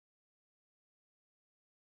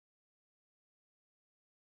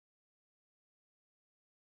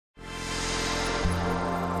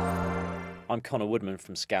I'm Conor Woodman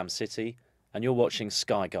from Scam City, and you're watching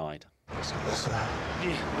Sky Guide.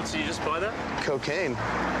 What did you just buy that? Cocaine,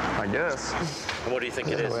 I guess. And what do you think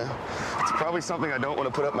it is? Well, it's probably something I don't want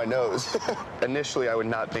to put up my nose. Initially, I would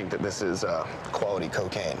not think that this is quality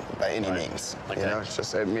cocaine by any means. Okay. You know, it's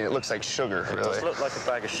just, I mean, it looks like sugar, It really. does look like a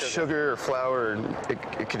bag of sugar. Sugar or flour,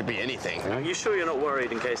 it could be anything. Are you sure you're not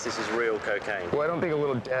worried in case this is real cocaine? Well, I don't think a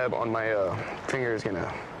little dab on my finger is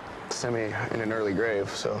gonna send me in an early grave,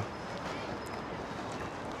 so.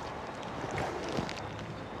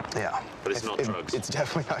 Yeah. But it's not drugs. It's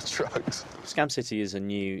definitely not drugs. Scam City is a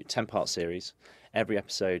new 10-part series. Every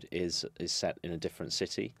episode is set in a different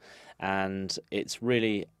city, and it's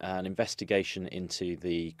really an investigation into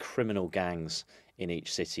the criminal gangs in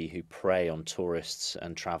each city who prey on tourists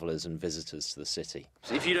and travellers and visitors to the city.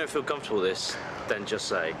 So if you don't feel comfortable with this, then just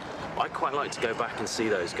say, I'd quite like to go back and see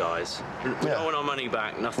those guys. We don't want our money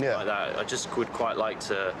back, nothing like that. I just would quite like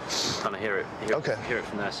to kind of hear it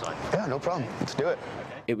from their side. Yeah, no problem. Let's do it.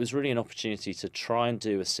 It was really an opportunity to try and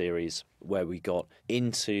do a series where we got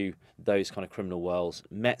into those kind of criminal worlds,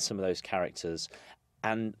 met some of those characters,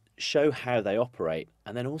 and show how they operate,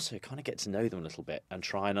 and then also kind of get to know them a little bit and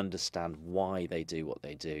try and understand why they do what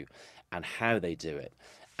they do and how they do it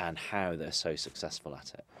and how they're so successful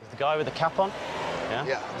at it. The guy with the cap on? Yeah?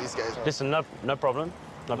 Yeah, these guys are. Listen, no problem.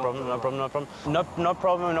 No problem. No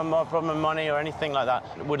problem, money or anything like that.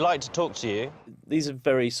 Would like to talk to you. These are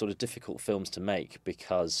very sort of difficult films to make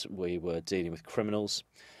because we were dealing with criminals,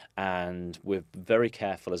 and we're very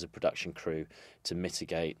careful as a production crew to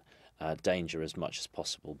mitigate danger as much as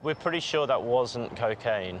possible. We're pretty sure that wasn't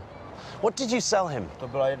cocaine. What did you sell him?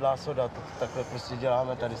 Can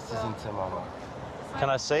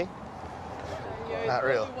I see? Not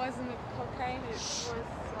real. It wasn't cocaine, it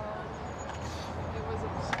was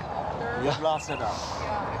a powder. You blasted up.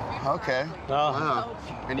 Yeah. Okay. Oh. Wow.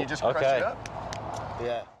 And you just crushed it up?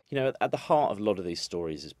 Yeah. You know, at the heart of a lot of these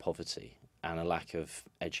stories is poverty and a lack of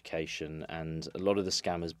education, and a lot of the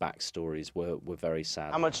scammers' backstories were very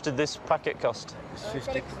sad. How much did this packet cost?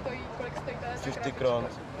 50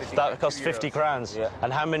 crowns. That cost 50 crowns? Yeah.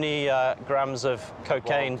 And how many grams of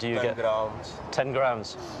cocaine do you 10 get? grams. 10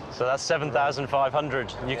 grams. So that's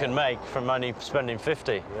 7,500 you can make from only spending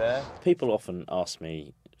 50. Yeah. People often ask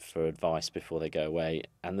me for advice before they go away,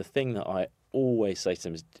 and the thing that I always say to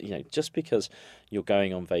them is, you know, just because you're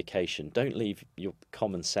going on vacation, don't leave your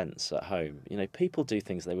common sense at home. You know, people do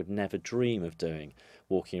things they would never dream of doing,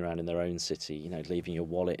 walking around in their own city, you know, leaving your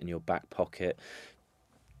wallet in your back pocket,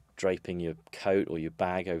 draping your coat or your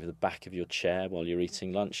bag over the back of your chair while you're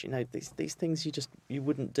eating lunch. You know, these things you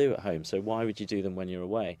wouldn't do at home, so why would you do them when you're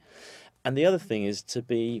away? And the other thing is, to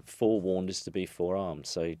be forewarned is to be forearmed.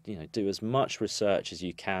 So, you know, do as much research as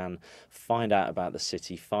you can, find out about the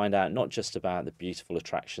city, find out not just about the beautiful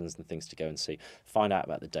attractions and things to go and see, find out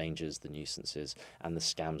about the dangers, the nuisances, and the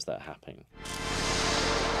scams that are happening.